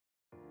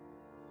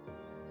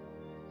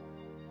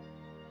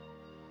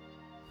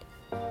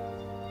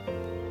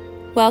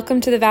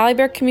Welcome to the Valley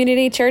Brook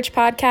Community Church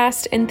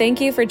podcast, and thank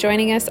you for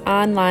joining us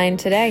online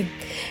today.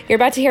 You're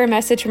about to hear a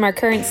message from our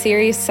current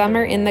series,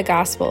 Summer in the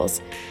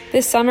Gospels.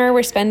 This summer,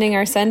 we're spending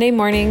our Sunday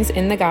mornings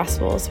in the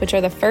Gospels, which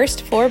are the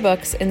first 4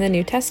 books in the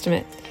New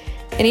Testament.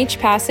 In each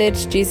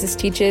passage, Jesus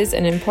teaches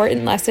an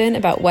important lesson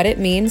about what it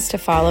means to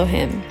follow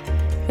him.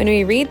 When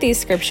we read these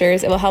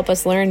scriptures, it will help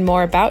us learn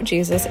more about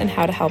Jesus and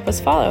how to help us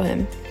follow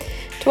him.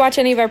 To watch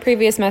any of our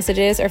previous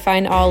messages or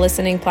find all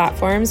listening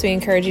platforms, we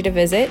encourage you to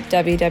visit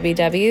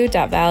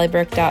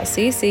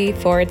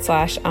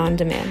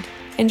www.valleybrook.cc/on-demand.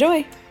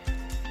 Enjoy.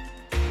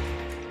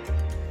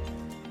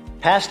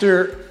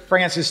 Pastor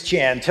Francis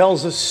Chan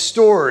tells a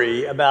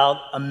story about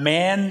a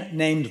man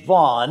named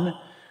Vaughn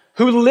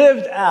who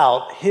lived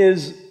out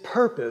his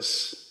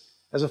purpose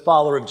as a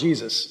follower of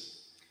Jesus.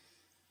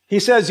 He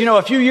says,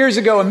 a few years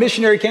ago, a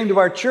missionary came to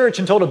our church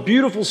and told a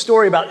beautiful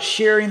story about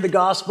sharing the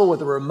gospel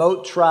with a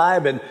remote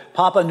tribe in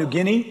Papua New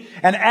Guinea.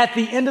 And at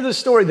the end of the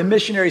story, the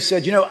missionary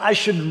said, I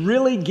should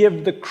really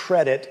give the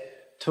credit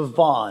to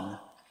Vaughn,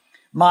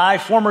 my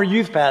former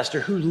youth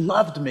pastor who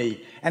loved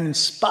me and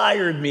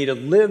inspired me to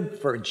live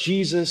for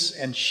Jesus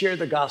and share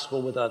the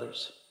gospel with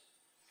others.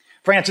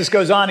 Francis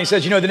goes on, he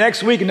says, the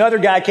next week another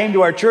guy came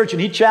to our church and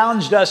he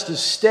challenged us to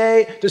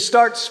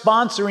start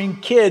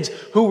sponsoring kids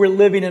who were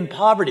living in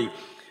poverty.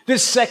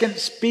 This second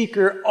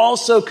speaker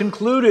also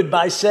concluded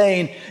by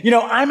saying,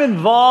 I'm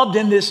involved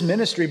in this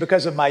ministry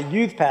because of my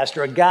youth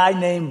pastor, a guy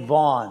named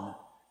Vaughn.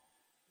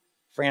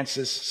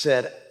 Francis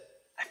said,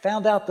 I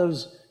found out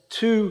those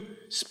 2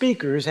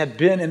 speakers had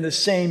been in the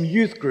same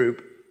youth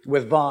group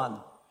with Vaughn.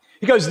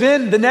 He goes,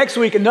 then the next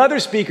week, another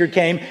speaker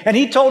came and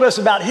he told us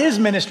about his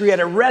ministry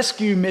at a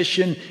rescue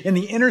mission in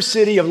the inner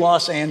city of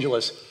Los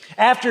Angeles.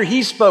 After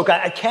he spoke,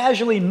 I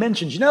casually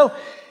mentioned,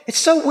 it's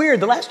so weird.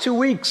 The last 2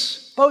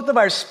 weeks, both of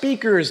our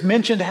speakers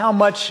mentioned how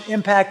much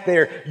impact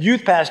their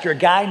youth pastor, a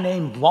guy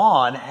named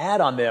Vaughn,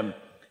 had on them.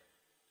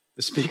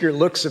 The speaker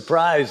looked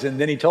surprised, and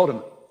then he told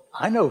him,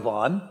 I know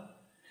Vaughn.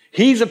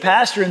 He's a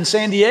pastor in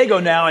San Diego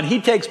now, and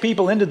he takes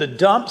people into the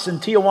dumps in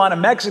Tijuana,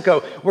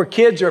 Mexico, where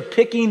kids are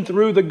picking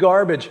through the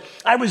garbage.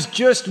 I was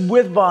just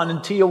with Vaughn in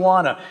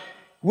Tijuana.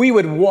 We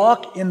would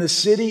walk in the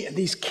city, and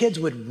these kids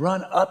would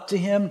run up to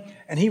him,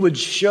 and he would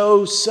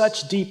show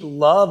such deep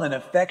love and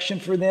affection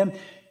for them.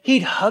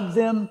 He'd hug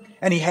them,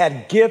 and he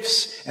had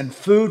gifts and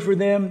food for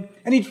them,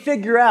 and he'd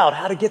figure out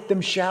how to get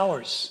them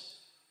showers.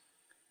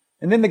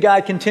 And then the guy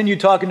continued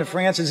talking to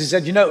Francis. He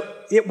said,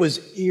 it was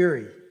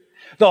eerie.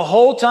 The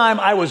whole time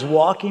I was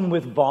walking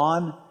with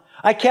Vaughn,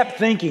 I kept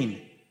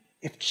thinking,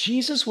 if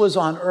Jesus was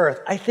on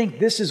earth, I think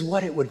this is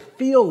what it would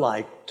feel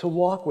like to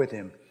walk with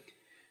him.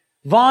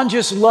 Vaughn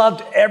just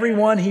loved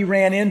everyone he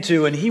ran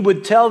into, and he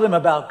would tell them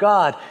about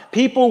God.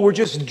 People were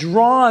just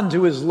drawn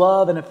to his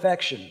love and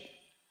affection.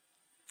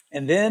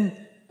 And then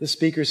the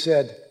speaker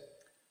said,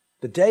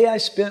 the day I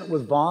spent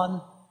with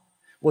Vaughn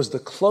was the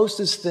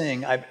closest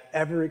thing I've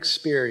ever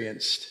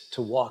experienced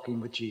to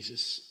walking with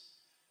Jesus.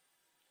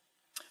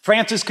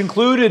 Francis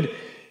concluded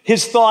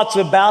his thoughts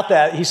about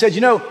that. He said,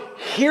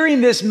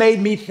 hearing this made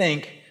me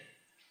think,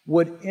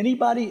 would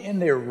anybody in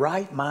their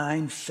right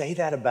mind say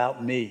that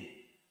about me?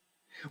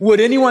 Would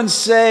anyone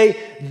say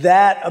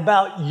that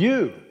about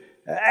you?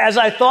 As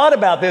I thought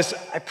about this,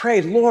 I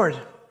prayed, Lord,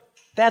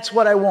 that's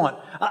what I want.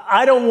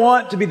 I don't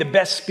want to be the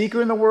best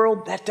speaker in the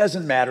world. That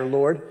doesn't matter,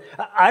 Lord.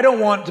 I don't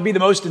want to be the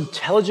most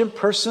intelligent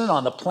person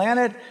on the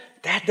planet.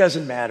 That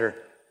doesn't matter.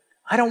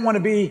 I don't want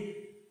to be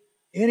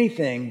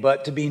anything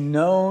but to be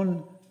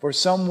known for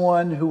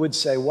someone who would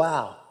say,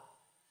 wow,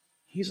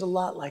 he's a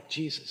lot like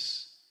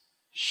Jesus.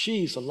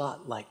 She's a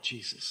lot like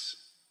Jesus.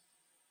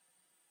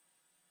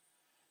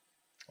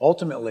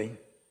 Ultimately,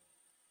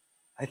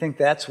 I think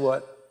that's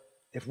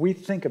if we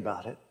think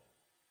about it,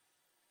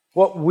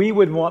 what we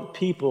would want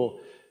people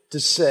to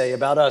say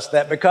about us,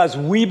 that because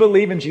we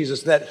believe in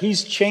Jesus, that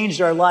he's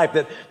changed our life,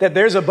 that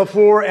there's a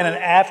before and an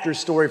after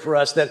story for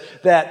us,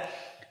 that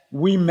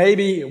we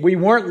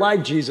weren't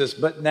like Jesus,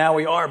 but now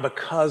we are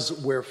because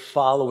we're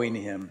following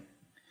him.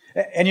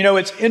 And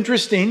it's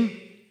interesting,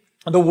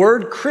 the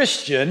word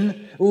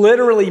Christian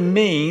literally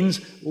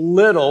means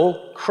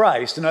little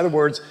Christ. In other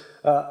words,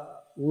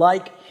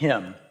 like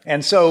him.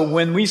 And so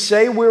when we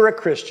say we're a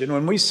Christian,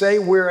 when we say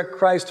we're a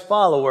Christ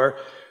follower,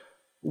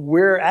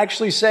 we're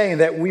actually saying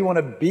that we want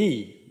to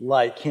be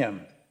like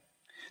him.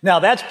 Now,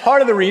 that's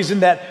part of the reason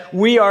that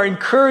we are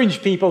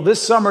encouraging people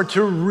this summer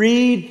to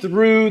read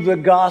through the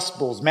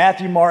Gospels,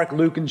 Matthew, Mark,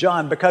 Luke, and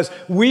John, because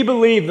we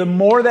believe the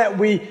more that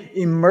we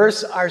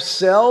immerse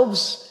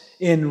ourselves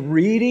in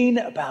reading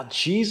about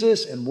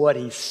Jesus and what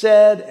he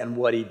said and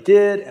what he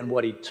did and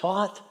what he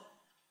taught,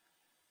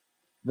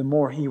 the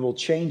more he will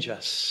change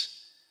us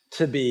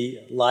to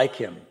be like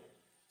him.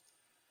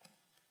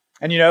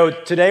 And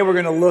today we're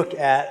going to look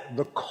at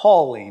the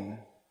calling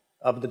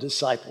of the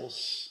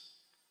disciples.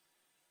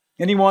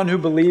 Anyone who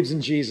believes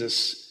in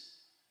Jesus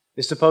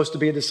is supposed to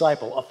be a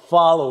disciple, a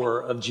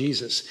follower of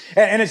Jesus.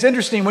 And it's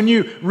interesting, when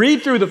you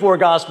read through the four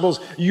Gospels,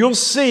 you'll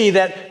see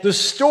that the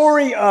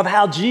story of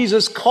how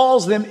Jesus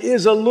calls them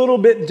is a little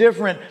bit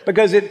different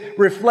because it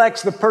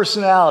reflects the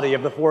personality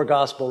of the four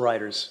Gospel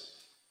writers.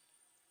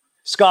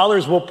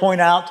 Scholars will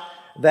point out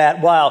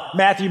that while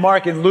Matthew,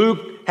 Mark, and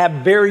Luke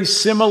have very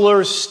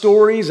similar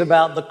stories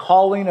about the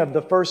calling of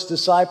the first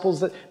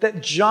disciples,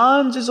 that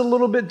John's is a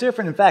little bit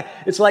different. In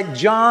fact, it's like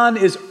John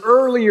is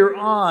earlier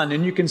on,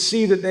 and you can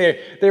see that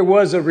there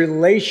was a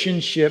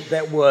relationship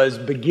that was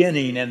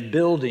beginning and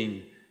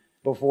building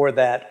before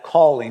that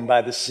calling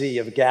by the Sea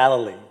of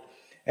Galilee.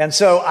 And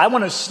so I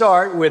want to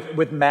start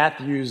with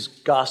Matthew's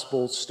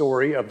gospel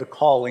story of the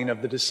calling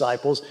of the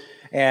disciples.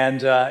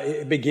 And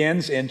it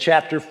begins in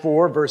chapter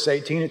 4, verse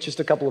 18. It's just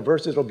a couple of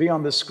verses. It'll be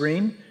on the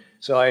screen,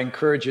 so I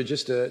encourage you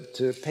just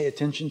to pay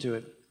attention to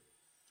it.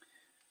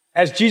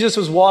 As Jesus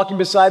was walking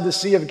beside the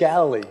Sea of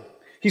Galilee,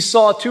 he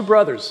saw two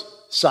brothers,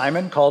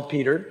 Simon, called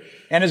Peter,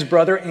 and his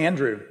brother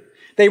Andrew.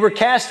 They were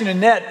casting a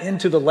net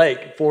into the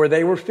lake, for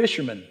they were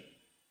fishermen.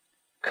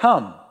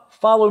 "Come,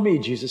 follow me,"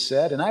 Jesus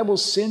said, "and I will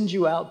send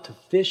you out to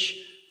fish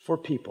for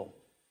people."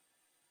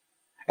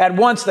 At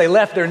once they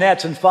left their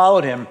nets and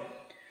followed him.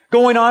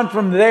 Going on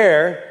from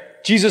there,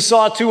 Jesus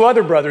saw two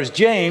other brothers,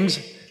 James,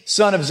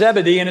 son of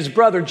Zebedee, and his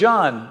brother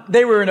John.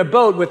 They were in a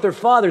boat with their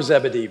father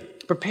Zebedee,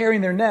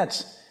 preparing their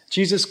nets.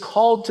 Jesus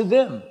called to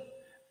them,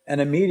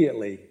 and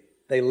immediately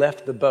they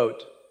left the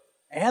boat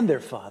and their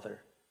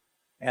father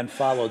and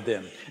followed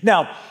them.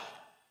 Now,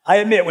 I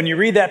admit, when you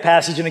read that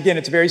passage, and again,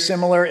 it's very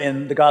similar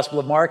in the Gospel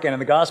of Mark and in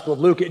the Gospel of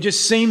Luke, it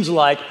just seems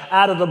like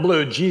out of the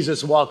blue,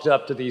 Jesus walked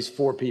up to these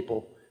four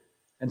people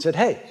and said,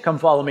 "Hey, come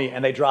follow me,"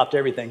 and they dropped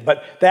everything.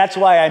 But that's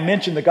why I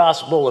mentioned the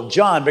Gospel of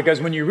John,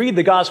 because when you read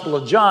the Gospel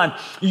of John,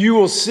 you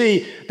will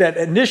see that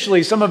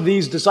initially some of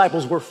these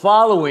disciples were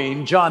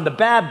following John the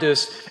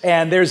Baptist,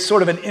 and there's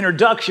sort of an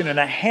introduction and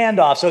a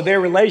handoff, so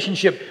their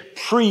relationship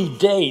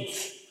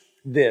predates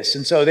this.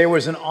 And so there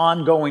was an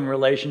ongoing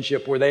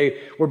relationship where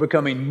they were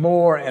becoming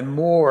more and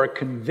more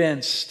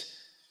convinced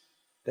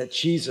that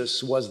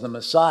Jesus was the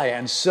Messiah.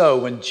 And so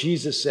when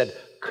Jesus said,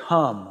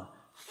 "Come,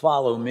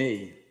 follow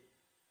me,"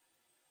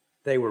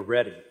 they were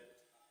ready.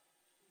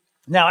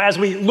 Now, as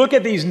we look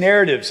at these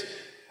narratives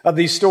of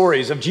these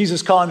stories of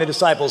Jesus calling the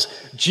disciples,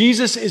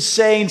 Jesus is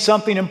saying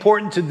something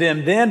important to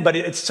them then, but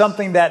it's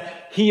something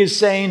that he is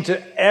saying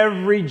to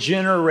every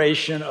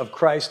generation of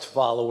Christ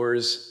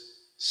followers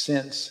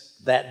since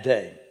that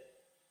day.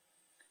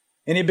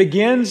 And it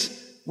begins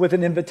with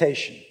an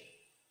invitation,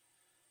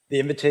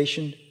 the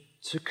invitation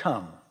to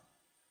come.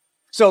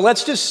 So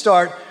let's just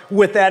start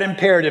with that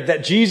imperative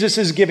that Jesus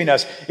is giving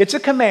us. It's a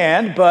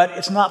command, but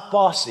it's not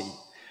bossy.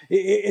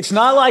 It's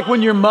not like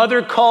when your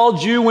mother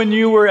called you when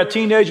you were a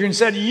teenager and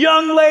said,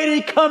 "Young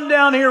lady, come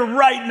down here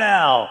right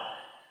now."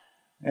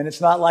 And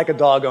it's not like a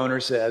dog owner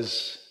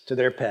says to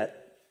their pet,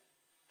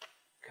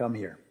 "Come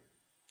here."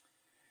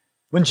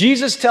 When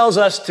Jesus tells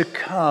us to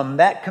come,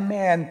 that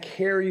command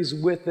carries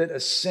with it a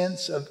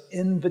sense of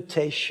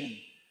invitation,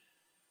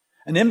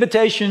 an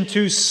invitation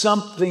to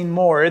something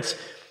more.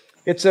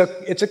 It's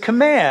a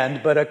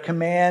command, but a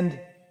command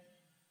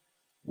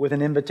with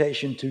an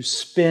invitation to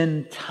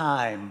spend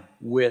time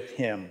with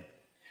him,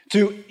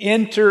 to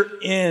enter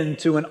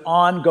into an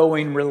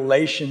ongoing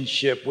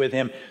relationship with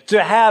him,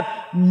 to have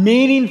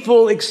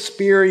meaningful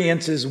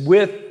experiences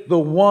with the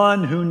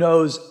one who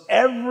knows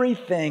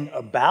everything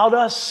about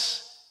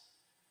us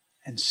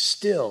and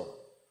still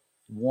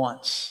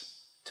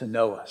wants to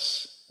know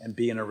us and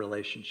be in a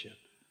relationship.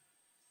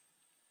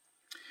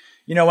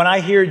 You know, when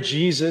I hear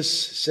Jesus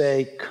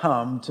say,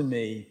 "Come to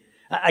me,"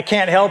 I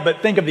can't help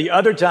but think of the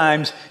other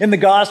times in the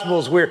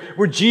Gospels where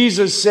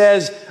Jesus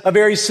says a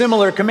very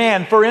similar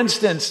command. For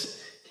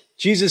instance,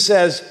 Jesus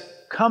says,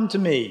 "Come to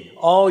me,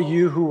 all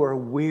you who are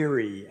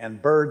weary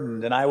and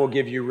burdened, and I will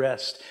give you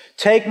rest.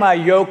 Take my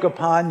yoke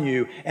upon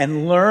you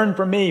and learn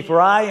from me,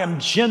 for I am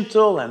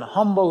gentle and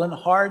humble in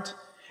heart,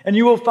 and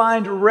you will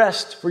find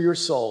rest for your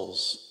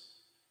souls.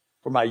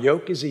 For my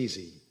yoke is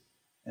easy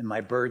and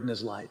my burden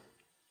is light."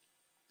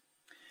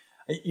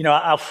 You know,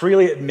 I'll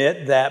freely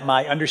admit that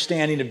my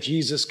understanding of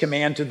Jesus'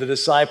 command to the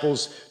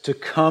disciples to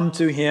come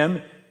to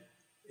him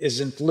is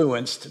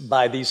influenced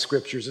by these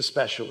scriptures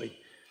especially.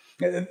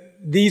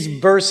 These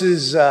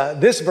verses,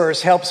 this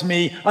verse helps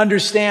me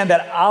understand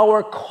that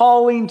our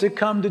calling to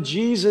come to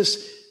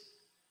Jesus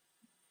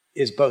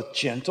is both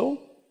gentle,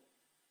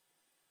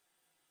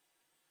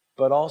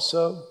 but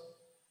also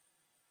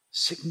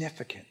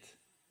significant,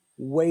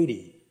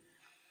 weighty.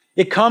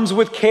 It comes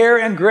with care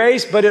and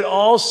grace, but it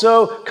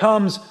also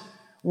comes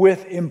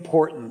with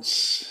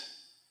importance.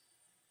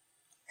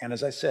 And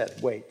as I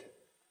said, weight.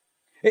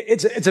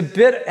 It has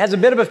a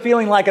bit of a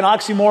feeling like an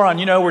oxymoron,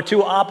 you know, where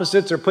two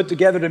opposites are put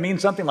together to mean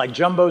something like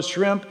jumbo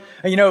shrimp.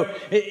 And, you know,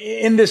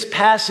 in this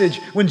passage,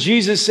 when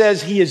Jesus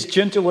says he is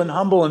gentle and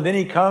humble, and then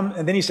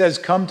he says,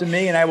 "Come to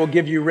me and I will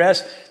give you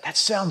rest," that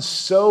sounds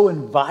so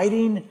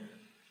inviting.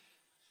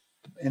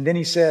 And then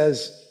he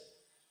says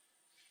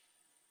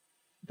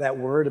that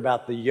word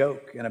about the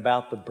yoke and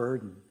about the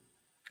burden.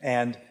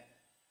 And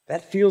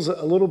that feels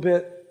a little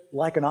bit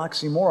like an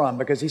oxymoron,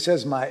 because he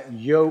says my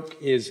yoke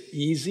is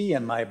easy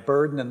and my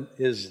burden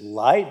is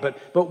light.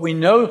 But we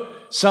know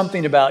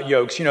something about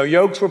yokes. You know,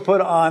 yokes were put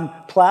on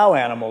plow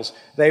animals.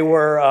 They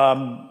were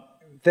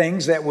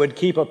things that would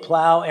keep a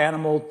plow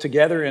animal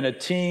together in a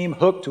team,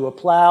 hooked to a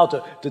plow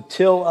to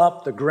till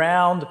up the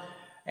ground.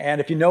 And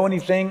if you know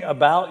anything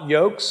about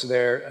yokes,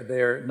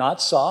 they're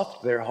not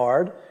soft, they're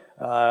hard.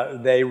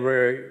 They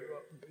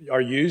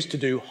are used to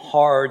do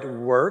hard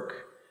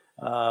work.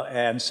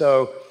 And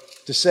so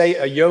to say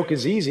a yoke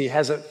is easy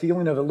has a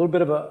feeling of a little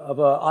bit of an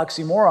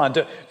oxymoron.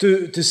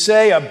 To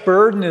say a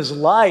burden is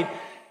light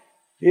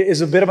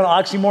is a bit of an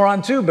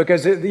oxymoron too,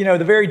 because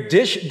the very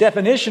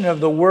definition of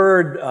the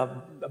word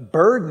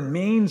burden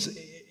means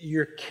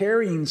you're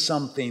carrying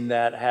something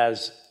that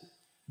has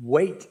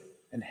weight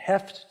and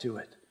heft to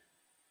it.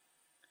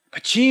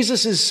 But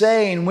Jesus is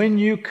saying, when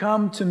you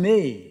come to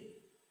me,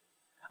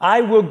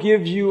 I will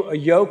give you a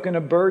yoke and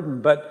a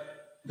burden, but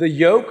the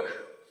yoke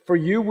for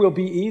you will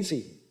be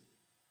easy,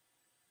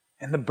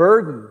 and the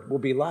burden will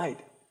be light.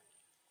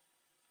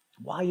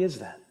 Why is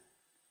that?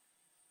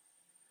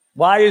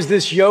 Why is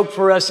this yoke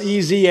for us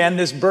easy and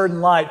this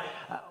burden light?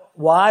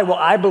 Why? Well,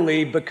 I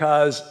believe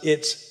because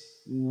it's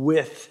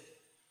with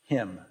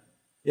Him.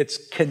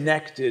 It's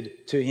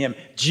connected to Him.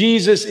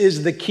 Jesus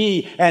is the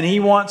key, and He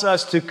wants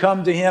us to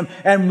come to Him.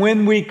 And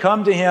when we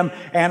come to Him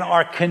and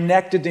are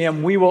connected to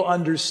Him, we will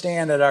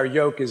understand that our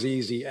yoke is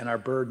easy and our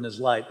burden is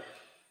light.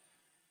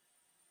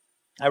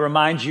 I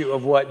remind you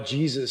of what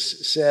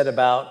Jesus said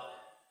about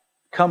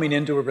coming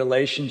into a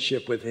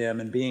relationship with Him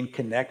and being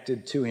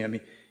connected to Him.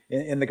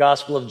 In the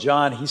Gospel of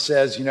John, He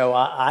says,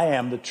 I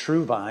am the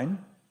true vine,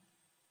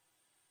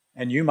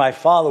 and you, my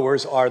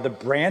followers, are the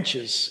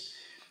branches.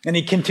 And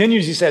He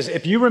continues, He says,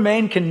 if you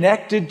remain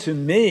connected to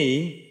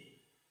me,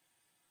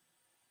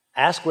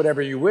 ask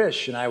whatever you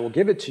wish, and I will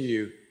give it to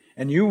you,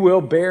 and you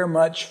will bear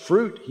much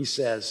fruit, He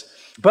says.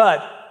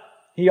 But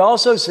He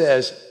also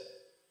says,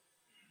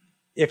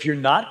 if you're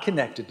not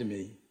connected to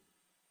me,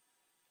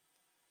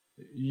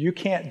 you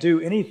can't do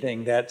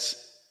anything that's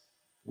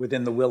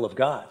within the will of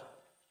God.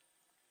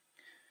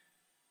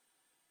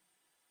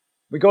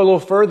 We go a little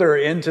further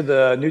into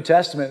the New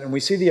Testament and we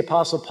see the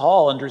Apostle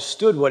Paul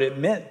understood what it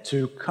meant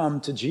to come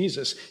to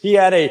Jesus. He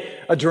had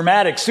a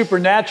dramatic,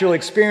 supernatural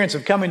experience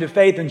of coming to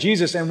faith in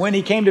Jesus. And when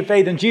he came to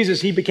faith in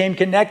Jesus, he became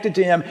connected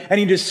to Him. And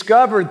he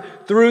discovered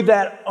through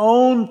that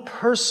own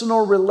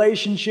personal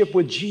relationship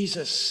with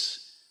Jesus,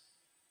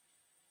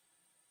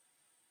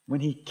 when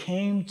he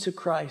came to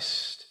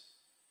Christ,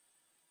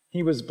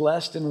 he was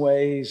blessed in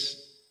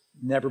ways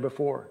never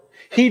before.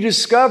 He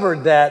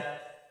discovered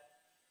that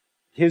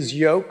his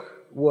yoke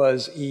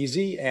was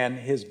easy and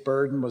his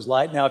burden was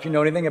light. Now, if you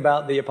know anything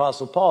about the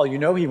Apostle Paul, you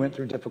know he went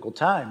through difficult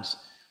times.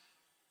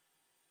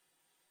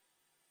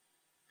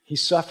 He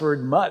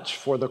suffered much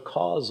for the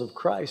cause of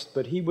Christ,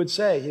 but he would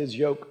say his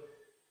yoke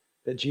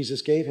that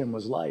Jesus gave him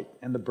was light,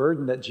 and the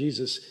burden that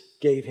Jesus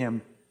gave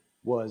him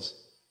was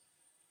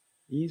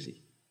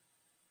easy.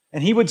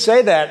 And he would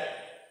say that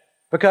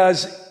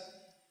because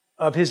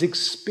of his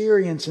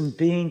experience in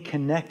being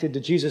connected to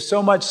Jesus.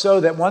 So much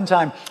so that one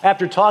time,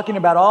 after talking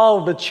about all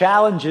of the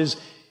challenges,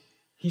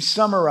 he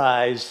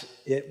summarized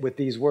it with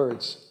these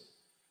words: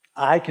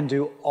 I can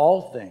do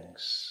all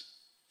things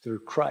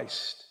through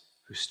Christ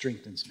who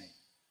strengthens me.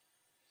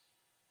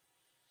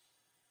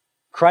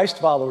 Christ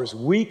followers,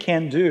 we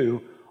can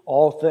do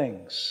all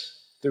things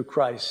through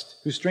Christ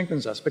who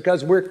strengthens us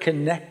because we're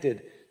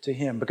connected to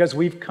Him, because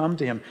we've come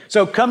to Him.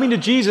 So coming to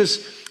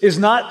Jesus is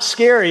not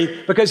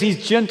scary because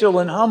He's gentle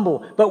and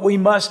humble, but we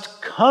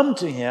must come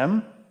to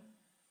Him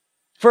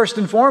first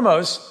and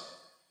foremost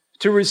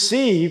to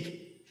receive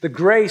the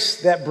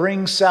grace that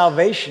brings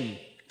salvation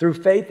through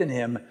faith in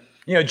Him.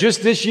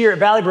 Just this year at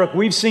Valley Brook,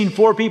 we've seen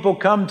 4 people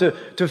come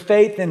to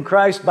faith in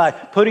Christ by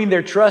putting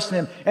their trust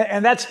in Him.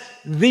 And that's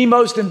the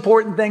most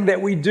important thing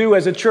that we do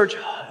as a church,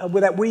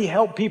 that we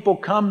help people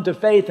come to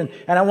faith. And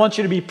I want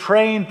you to be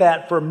praying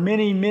that for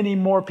many, many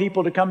more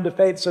people to come to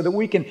faith so that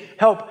we can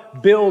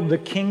help build the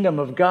kingdom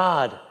of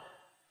God.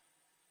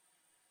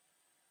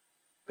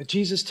 But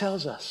Jesus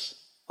tells us,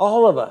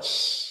 all of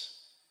us,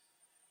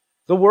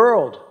 the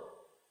world,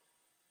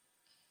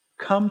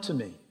 come to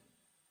me.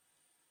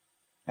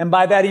 And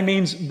by that He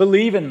means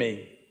believe in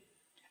me.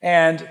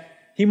 And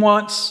He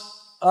wants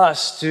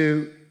us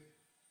to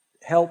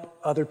help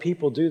other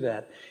people do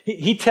that.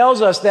 He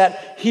tells us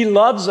that He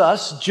loves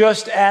us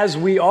just as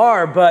we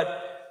are,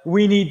 but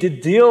we need to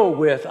deal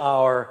with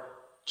our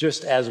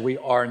just as we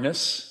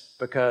are-ness,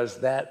 because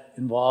that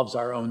involves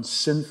our own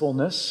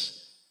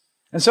sinfulness.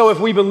 And so if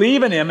we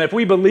believe in Him, if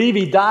we believe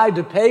He died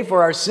to pay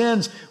for our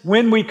sins,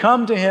 when we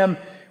come to Him,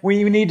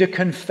 we need to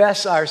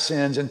confess our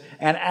sins and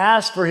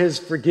ask for His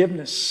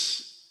forgiveness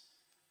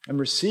and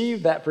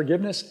receive that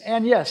forgiveness,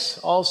 and yes,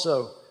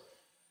 also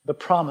the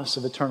promise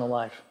of eternal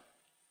life.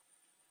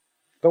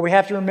 But we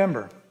have to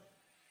remember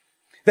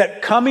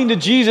That coming to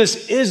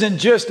Jesus isn't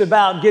just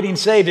about getting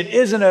saved.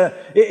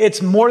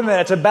 It's more than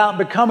that. It's about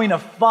becoming a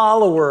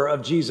follower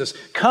of Jesus.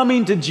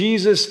 Coming to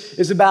Jesus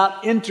is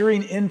about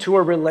entering into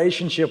a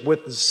relationship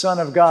with the Son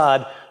of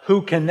God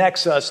who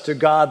connects us to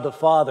God the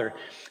Father.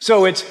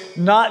 So it's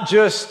not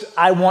just,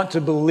 I want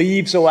to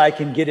believe so I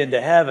can get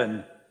into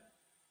heaven.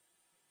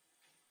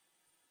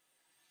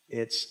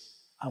 It's,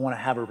 I want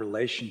to have a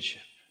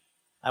relationship.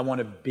 I want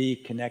to be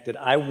connected.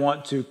 I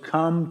want to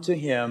come to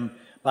Him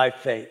by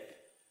faith.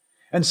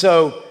 And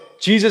so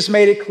Jesus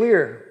made it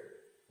clear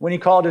when He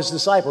called His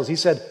disciples. He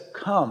said,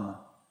 "Come,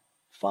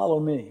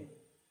 follow me."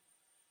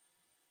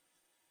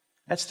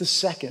 That's the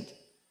second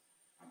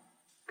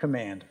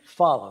command,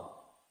 follow.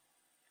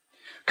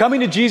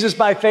 Coming to Jesus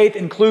by faith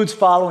includes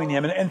following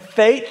Him. And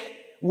faith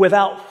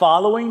without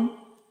following,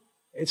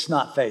 it's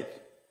not faith.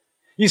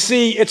 You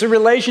see, it's a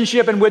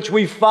relationship in which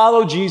we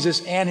follow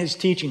Jesus and His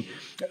teaching.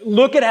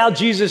 Look at how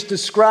Jesus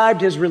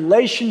described His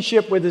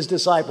relationship with His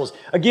disciples.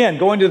 Again,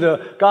 going to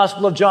the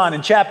Gospel of John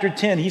in chapter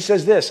 10, He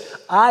says this,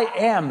 "I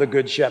am the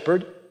good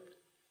shepherd.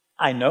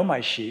 I know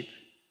my sheep,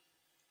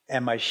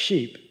 and my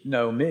sheep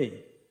know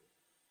me.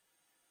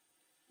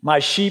 My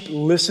sheep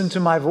listen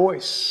to my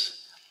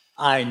voice.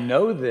 I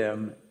know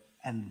them,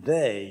 and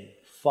they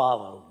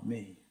follow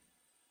me."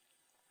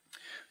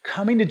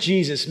 Coming to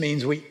Jesus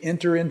means we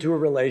enter into a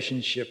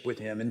relationship with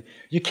Him. And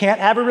you can't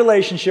have a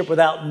relationship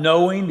without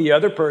knowing the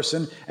other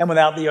person and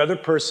without the other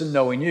person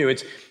knowing you.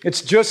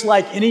 It's just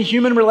like any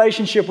human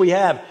relationship we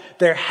have.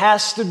 There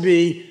has to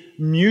be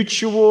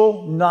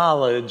mutual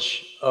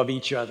knowledge of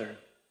each other.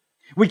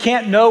 We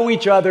can't know we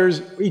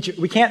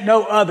can't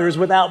know others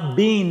without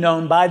being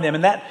known by them.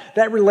 And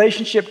that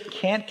relationship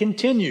can't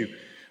continue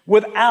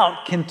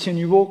without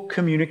continual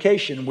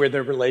communication, where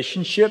the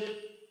relationship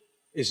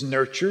is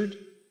nurtured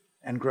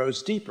and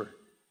grows deeper.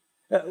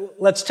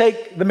 Let's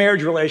take the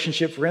marriage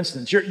relationship, for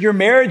instance. Your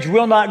marriage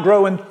will not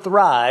grow and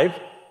thrive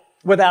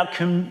without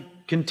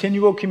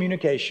continual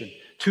communication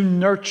to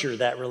nurture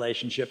that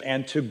relationship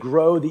and to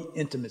grow the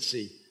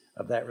intimacy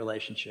of that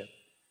relationship.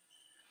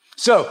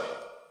 So,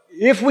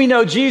 if we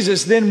know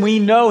Jesus, then we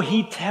know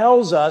He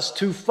tells us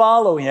to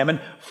follow Him. And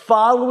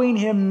following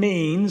Him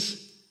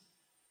means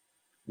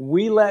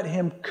we let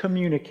Him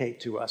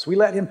communicate to us. We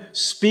let Him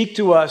speak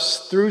to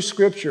us through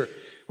Scripture,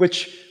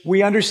 which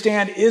we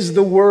understand is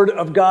the Word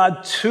of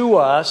God to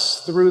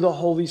us through the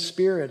Holy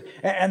Spirit.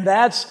 And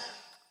that's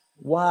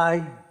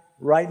why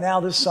right now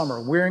this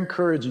summer we're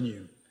encouraging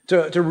you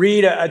to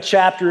read a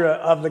chapter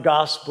of the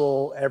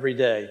Gospel every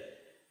day.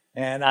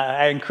 And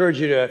I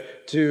encourage you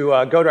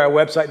to go to our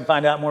website and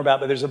find out more about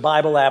it. But there's a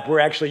Bible app. We're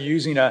actually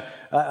using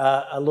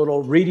a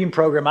little reading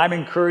program. I'm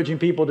encouraging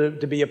people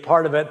to be a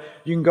part of it.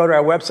 You can go to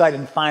our website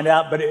and find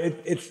out. But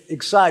it's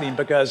exciting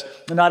because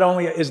not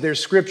only is there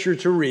Scripture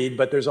to read,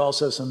 but there's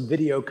also some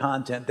video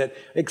content that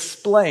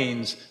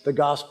explains the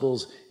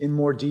Gospels in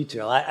more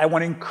detail. I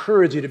want to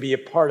encourage you to be a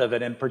part of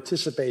it and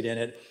participate in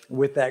it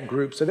with that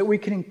group so that we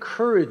can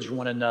encourage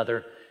one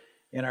another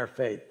in our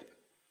faith.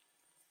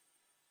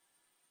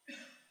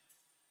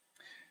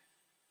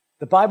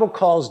 The Bible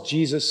called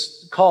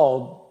Jesus'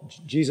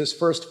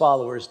 first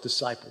followers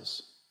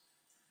disciples.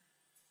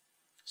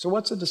 So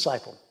what's a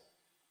disciple?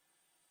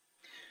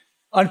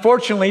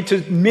 Unfortunately,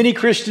 to many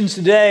Christians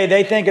today,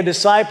 they think a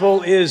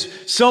disciple is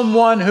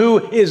someone who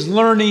is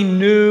learning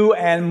new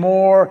and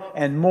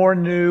more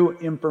new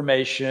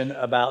information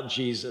about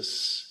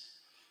Jesus.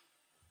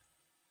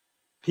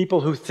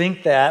 People who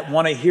think that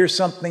want to hear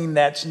something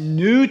that's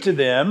new to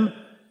them,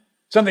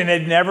 something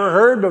they've never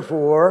heard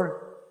before,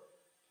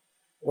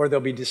 or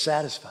they'll be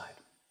dissatisfied.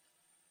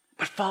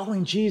 But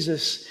following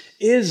Jesus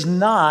is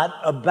not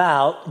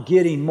about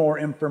getting more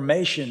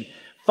information.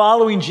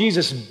 Following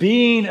Jesus,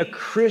 being a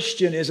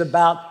Christian, is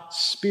about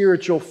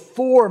spiritual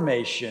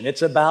formation.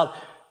 It's about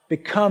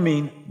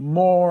becoming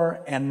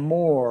more and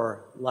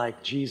more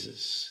like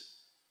Jesus.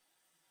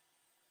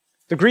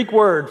 The Greek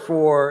word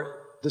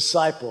for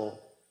disciple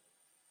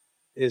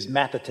is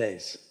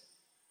mathetes.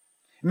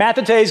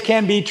 Mathetes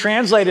can be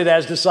translated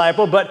as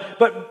disciple,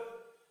 but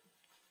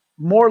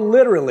more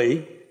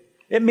literally,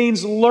 it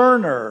means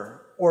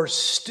learner or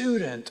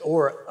student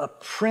or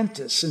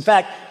apprentice. In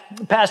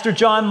fact, Pastor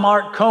John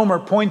Mark Comer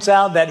points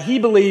out that he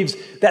believes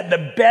that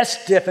the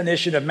best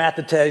definition of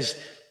mathetes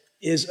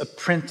is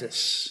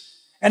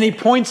apprentice. And he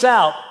points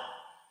out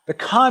the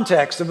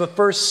context of a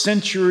first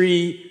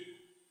century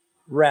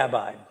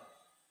rabbi.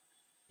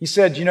 He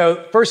said,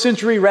 first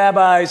century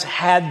rabbis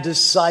had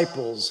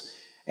disciples,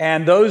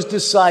 and those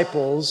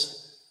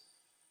disciples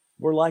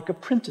were like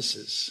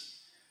apprentices.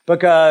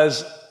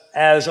 Because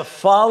as a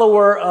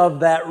follower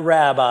of that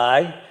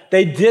rabbi,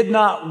 they did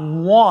not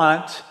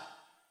want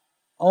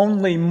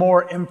only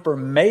more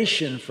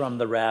information from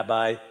the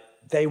rabbi.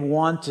 They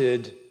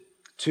wanted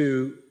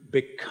to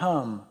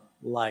become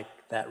like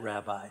that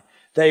rabbi.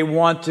 They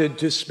wanted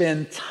to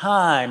spend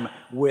time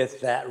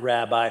with that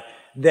rabbi.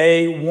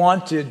 They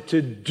wanted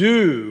to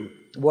do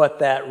what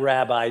that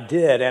rabbi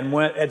did. And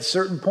at a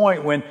certain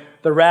point, when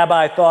the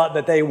rabbi thought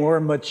that they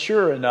were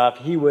mature enough,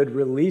 he would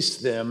release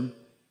them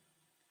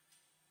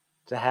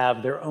to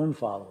have their own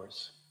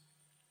followers.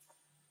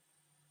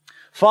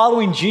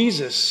 Following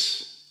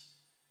Jesus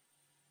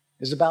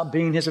is about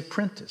being his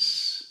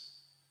apprentice,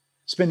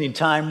 spending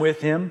time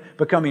with him,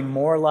 becoming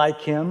more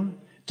like him,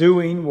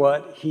 doing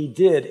what he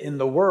did in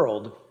the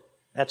world.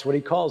 That's what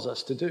he calls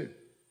us to do.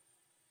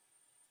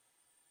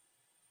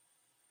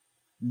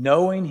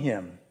 Knowing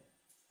him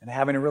and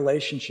having a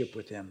relationship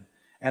with him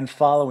and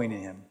following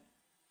him.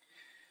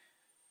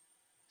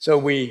 So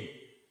we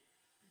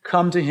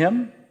come to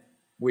him,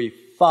 we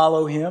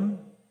follow him,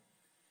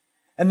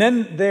 and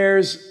then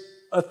there's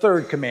a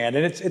third command,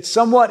 and it's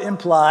somewhat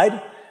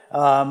implied,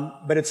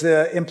 but it's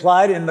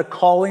implied in the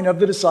calling of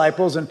the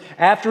disciples. And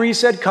after he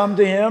said, come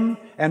to him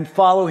and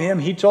follow him,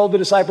 he told the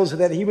disciples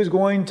that he was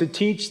going to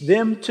teach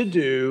them to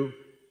do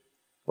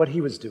what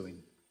he was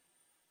doing,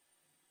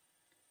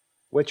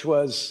 which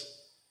was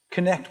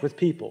connect with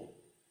people,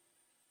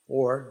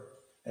 or,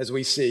 as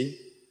we see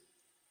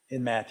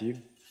in Matthew,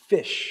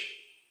 fish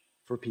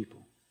for people.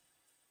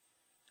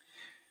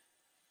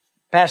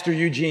 Pastor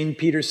Eugene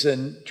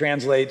Peterson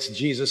translates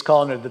Jesus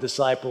calling to the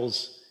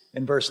disciples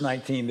in verse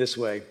 19 this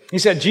way. He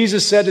said,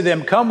 Jesus said to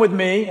them, come with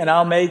me and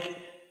I'll make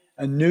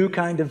a new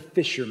kind of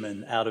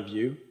fisherman out of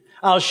you.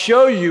 I'll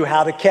show you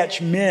how to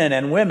catch men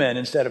and women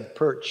instead of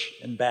perch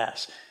and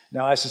bass.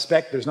 Now, I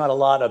suspect there's not a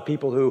lot of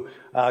people who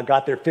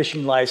got their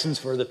fishing license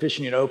for the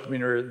fishing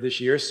opener this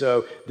year,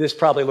 so this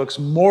probably looks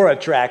more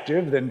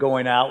attractive than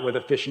going out with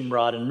a fishing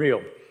rod and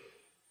reel.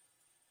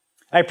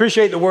 I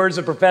appreciate the words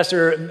of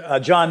Professor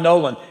John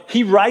Nolan.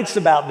 He writes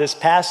about this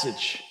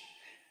passage.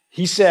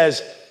 He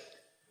says,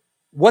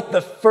 what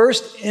the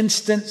first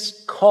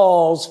instance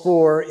calls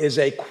for is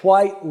a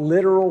quite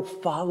literal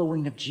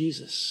following of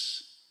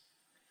Jesus.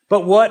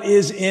 But what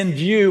is in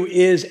view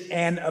is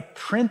an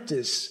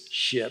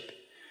apprenticeship,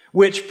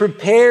 which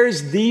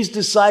prepares these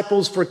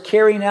disciples for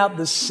carrying out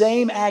the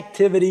same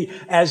activity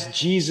as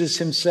Jesus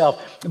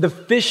himself. The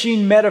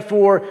fishing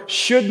metaphor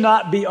should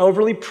not be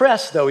overly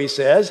pressed, though, he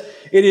says.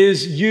 It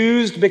is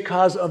used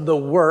because of the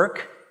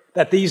work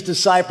that these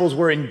disciples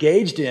were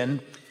engaged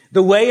in.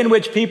 The way in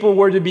which people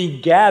were to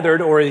be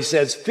gathered, or he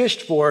says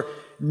fished for,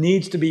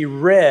 needs to be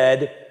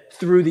read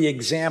through the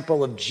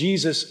example of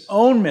Jesus'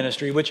 own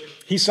ministry, which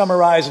he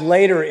summarized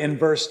later in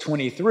verse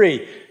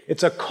 23.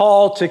 It's a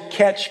call to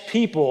catch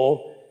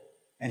people,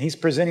 and he's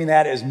presenting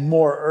that as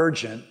more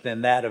urgent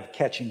than that of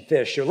catching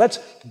fish. So let's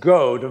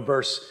go to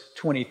verse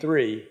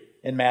 23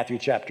 in Matthew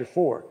chapter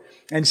 4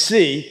 and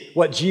see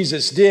what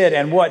Jesus did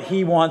and what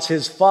he wants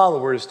his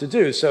followers to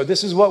do. So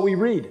this is what we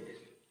read.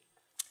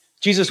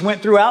 Jesus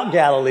went throughout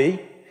Galilee,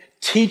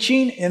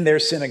 teaching in their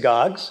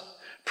synagogues,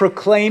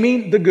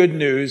 proclaiming the good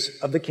news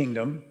of the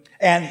kingdom,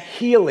 and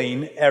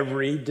healing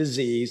every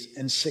disease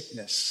and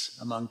sickness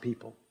among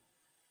people.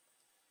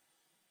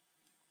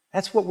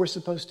 That's what we're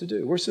supposed to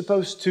do. We're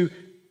supposed to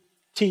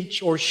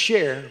teach or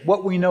share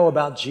what we know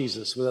about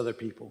Jesus with other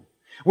people.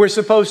 We're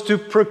supposed to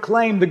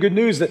proclaim the good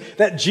news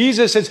that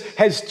Jesus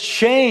has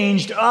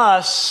changed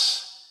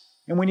us,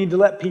 and we need to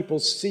let people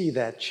see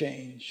that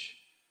change.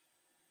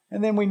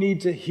 And then we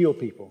need to heal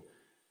people.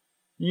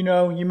 You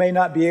know, you may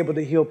not be able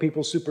to heal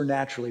people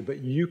supernaturally, but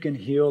you can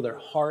heal their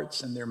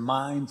hearts and their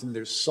minds and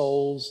their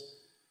souls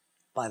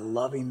by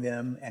loving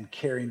them and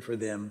caring for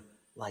them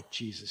like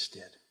Jesus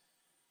did.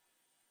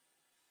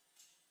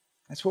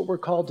 That's what we're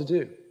called to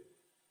do.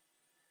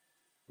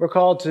 We're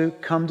called to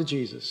come to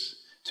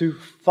Jesus, to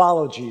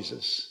follow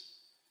Jesus,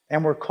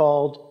 and we're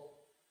called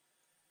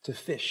to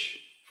fish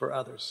for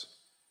others.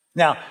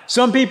 Now,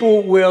 some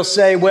people will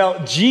say,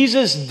 well,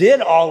 Jesus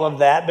did all of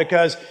that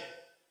because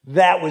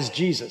that was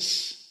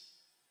Jesus.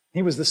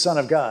 He was the Son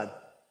of God,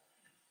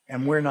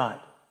 and we're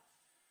not.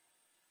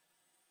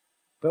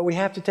 But we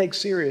have to take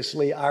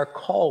seriously our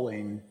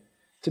calling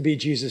to be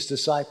Jesus'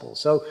 disciples.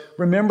 So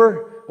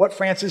remember what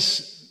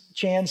Francis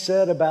Chan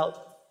said about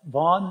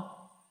Vaughn?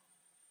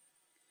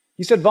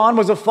 He said Vaughn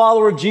was a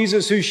follower of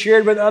Jesus who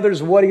shared with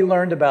others what he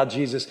learned about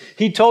Jesus.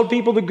 He told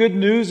people the good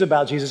news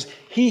about Jesus.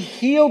 He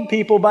healed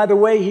people by the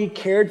way he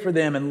cared for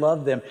them and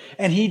loved them.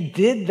 And he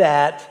did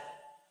that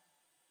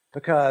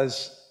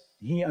because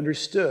he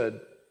understood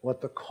what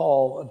the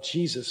call of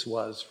Jesus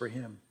was for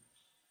him.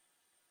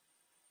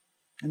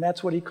 And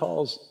that's what he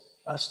calls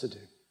us to do.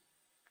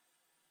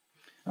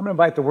 I'm going to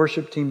invite the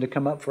worship team to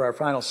come up for our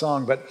final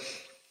song, but,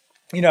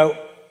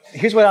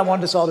 here's what I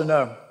wanted us all to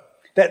know.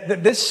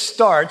 That this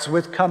starts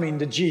with coming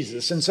to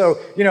Jesus. And so,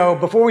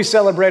 before we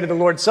celebrated the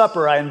Lord's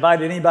Supper, I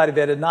invited anybody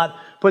that had not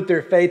put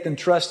their faith and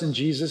trust in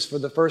Jesus for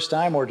the first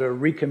time or to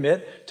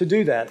recommit to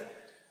do that.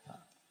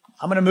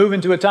 I'm going to move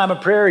into a time of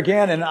prayer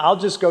again, and I'll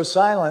just go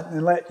silent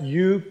and let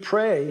you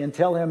pray and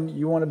tell him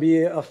you want to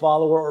be a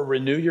follower or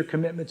renew your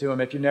commitment to him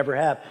if you never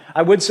have.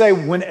 I would say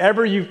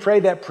whenever you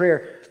pray that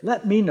prayer,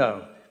 let me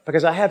know,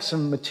 because I have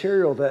some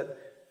material that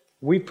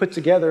we put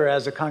together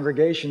as a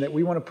congregation that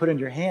we want to put in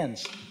your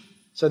hands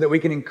so that we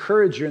can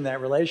encourage you in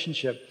that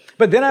relationship.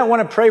 But then I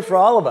want to pray for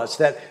all of us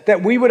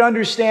that we would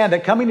understand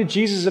that coming to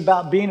Jesus is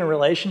about being in a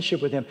relationship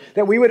with him,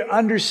 that we would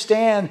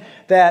understand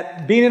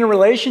that being in a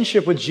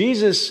relationship with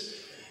Jesus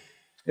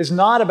is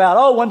not about,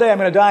 oh, one day I'm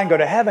going to die and go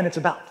to heaven. It's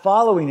about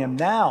following him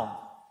now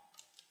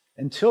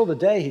until the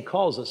day he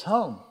calls us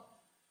home.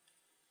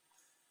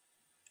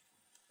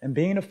 And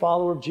being a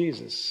follower of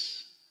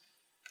Jesus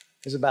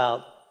is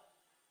about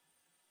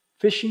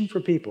fishing for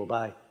people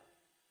by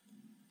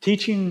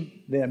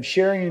teaching them,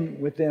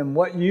 sharing with them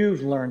what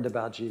you've learned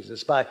about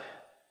Jesus, by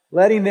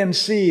letting them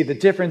see the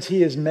difference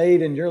he has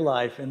made in your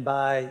life, and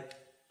by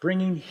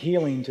bringing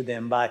healing to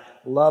them, by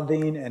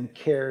loving and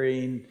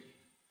caring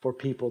for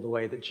people the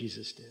way that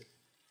Jesus did.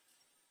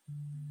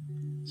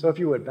 So if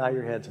you would, bow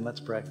your heads and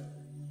let's pray.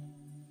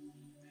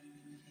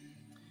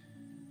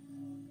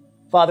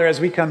 Father, as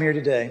we come here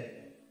today,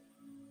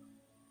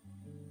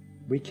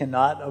 we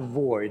cannot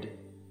avoid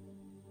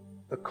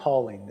the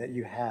calling that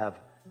you have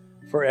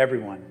for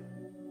everyone.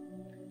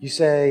 You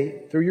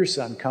say, through your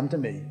Son, come to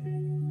me.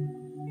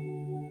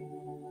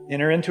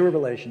 Enter into a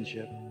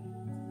relationship.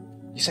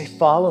 You say,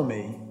 follow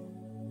me.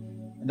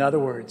 In other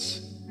words,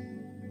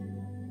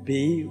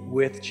 be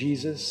with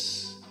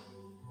Jesus.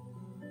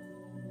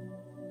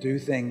 Do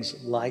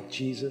things like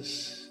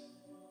Jesus.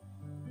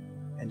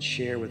 And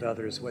share with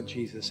others what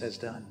Jesus has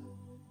done.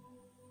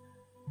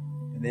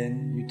 And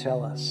then you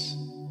tell us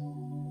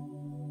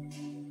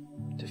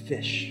to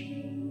fish,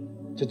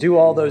 to do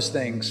all those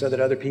things so that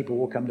other people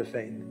will come to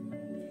faith.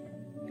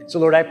 So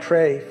Lord, I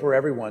pray for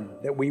everyone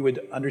that we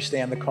would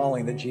understand the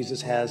calling that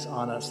Jesus has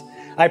on us.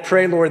 I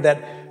pray, Lord,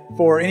 that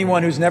for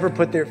anyone who's never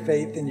put their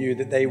faith in you,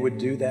 that they would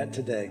do that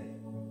today.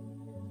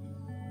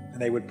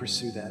 And they would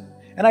pursue that.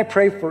 And I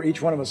pray for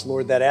each one of us,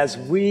 Lord, that as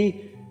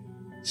we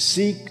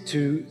seek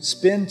to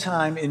spend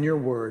time in your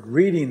word,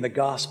 reading the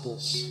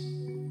Gospels,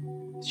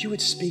 that you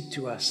would speak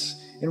to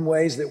us in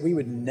ways that we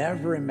would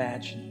never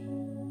imagine.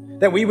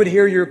 That we would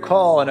hear your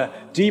call in a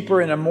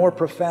deeper and a more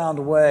profound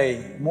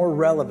way, more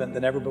relevant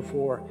than ever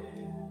before.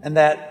 And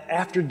that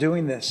after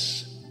doing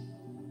this,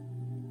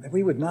 that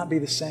we would not be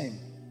the same.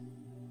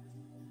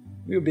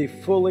 We would be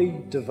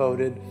fully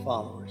devoted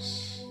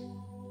followers.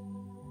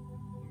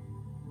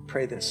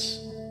 Pray this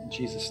in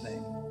Jesus'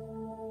 name.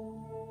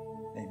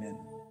 Amen.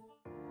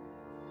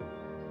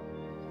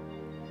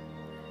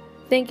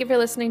 Thank you for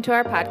listening to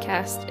our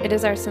podcast. It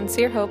is our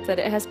sincere hope that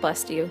it has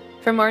blessed you.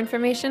 For more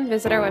information,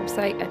 visit our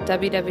website at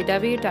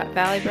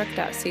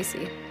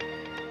www.valleybrook.cc.